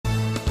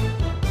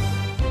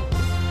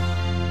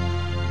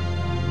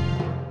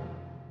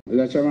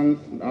Mr.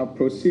 Chairman, I'll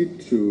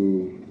proceed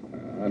to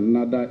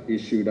another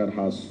issue that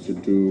has to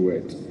do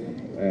with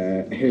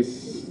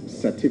his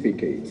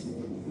certificate.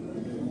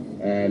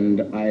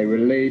 And I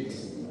relate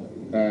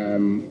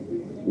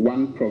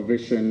one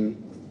provision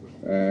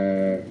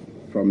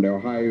from the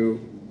Ohio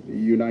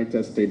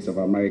United States of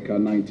America,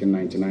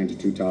 1999 to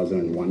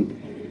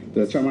 2001.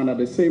 The Chairman, at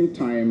the same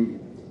time,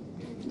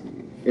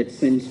 it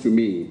seems to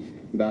me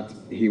that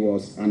he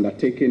was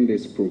undertaking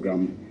this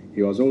program.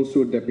 He was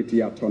also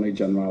Deputy Attorney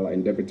General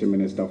and Deputy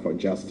Minister for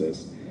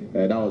Justice.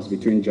 That was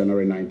between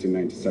January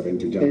 1997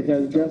 to January. It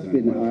has just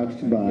been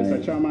asked by...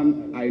 Mr.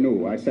 Chairman, I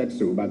know, I said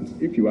so, but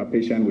if you are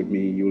patient with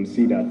me, you'll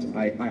see that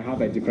I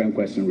have a different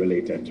question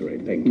related to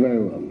it. Thank you. Very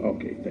well.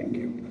 Okay, thank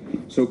you.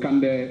 So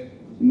can the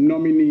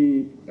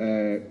nominee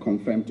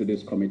confirm to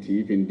this committee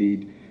if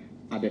indeed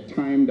at the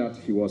time that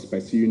he was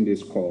pursuing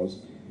this cause,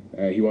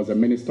 he was a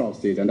Minister of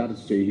State, and that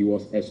is to say he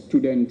was a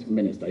student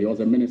minister. He was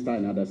a minister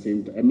and at the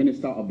same time, a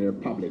minister of the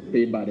Republic,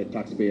 paid by the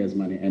taxpayers'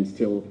 money and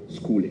still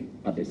schooling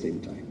at the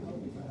same time.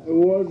 I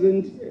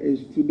wasn't a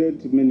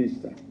student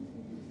minister.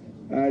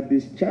 I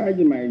discharged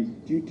my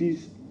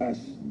duties as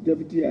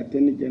Deputy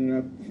Attorney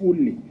General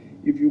fully.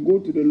 If you go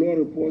to the law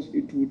reports,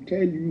 it will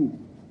tell you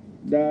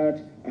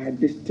that I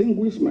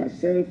distinguished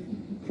myself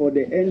for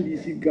the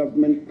NDC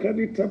government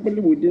creditably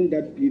within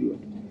that period.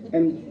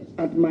 And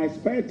at my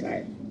spare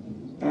time,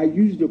 I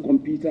use the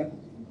computer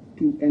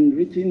to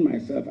enriching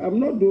myself. I'm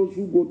not those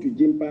who go to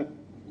Jimpa,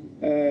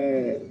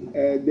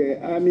 the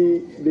army,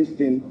 this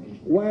thing,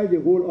 while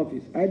the whole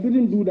office. I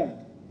didn't do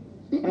that.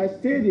 I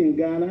stayed in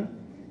Ghana,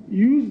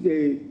 used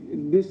the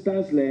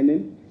distance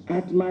learning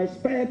at my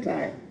spare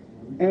time,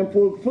 and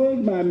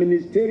fulfilled my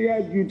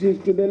ministerial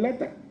duties to the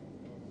letter.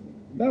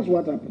 That's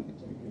what happened.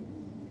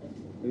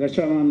 Mr.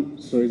 Chairman,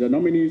 so is the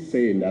nominee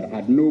saying that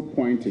at no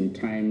point in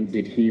time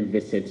did he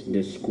visit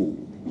the school?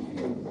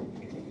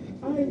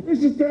 I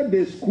visited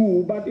the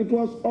school, but it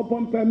was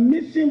upon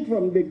permission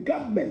from the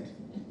government.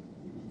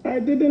 I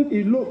didn't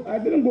elope. I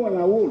didn't go on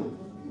a wall.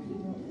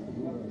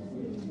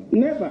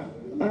 Never.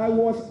 I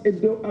was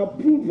the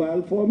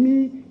approval for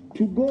me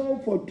to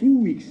go for 2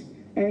 weeks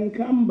and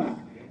come back.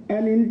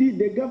 And indeed,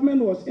 the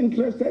government was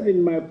interested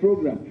in my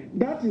program.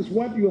 That is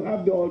what you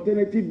have the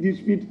Alternative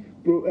Dispute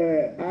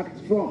Act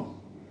from.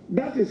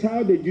 That is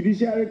how the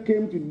judiciary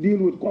came to deal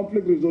with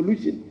conflict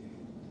resolution,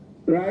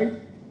 right?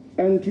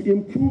 And to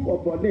improve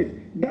upon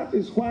it. That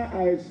is why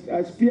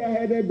I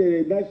spearheaded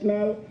the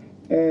National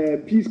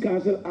Peace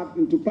Council Act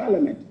into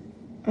Parliament.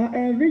 I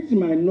enriched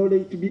my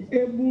knowledge to be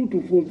able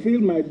to fulfill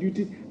my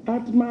duties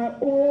at my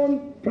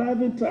own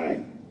private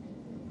time.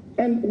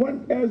 And what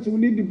else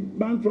will it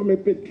demand from a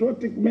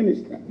patriotic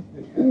minister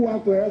who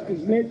wants to help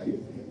his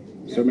nation?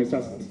 So,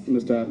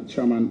 Mr.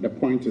 Chairman, the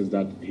point is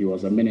that he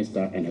was a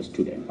minister and a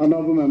student.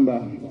 Honorable member,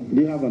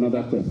 do you have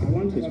another question? I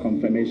want his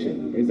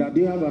confirmation. Is that...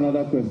 Do you have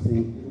another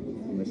question?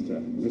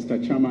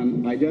 Mr.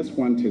 Chairman, I just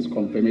want his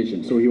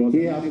confirmation. So he was...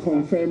 He has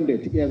confirmed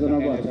it. He has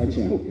another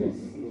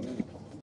question.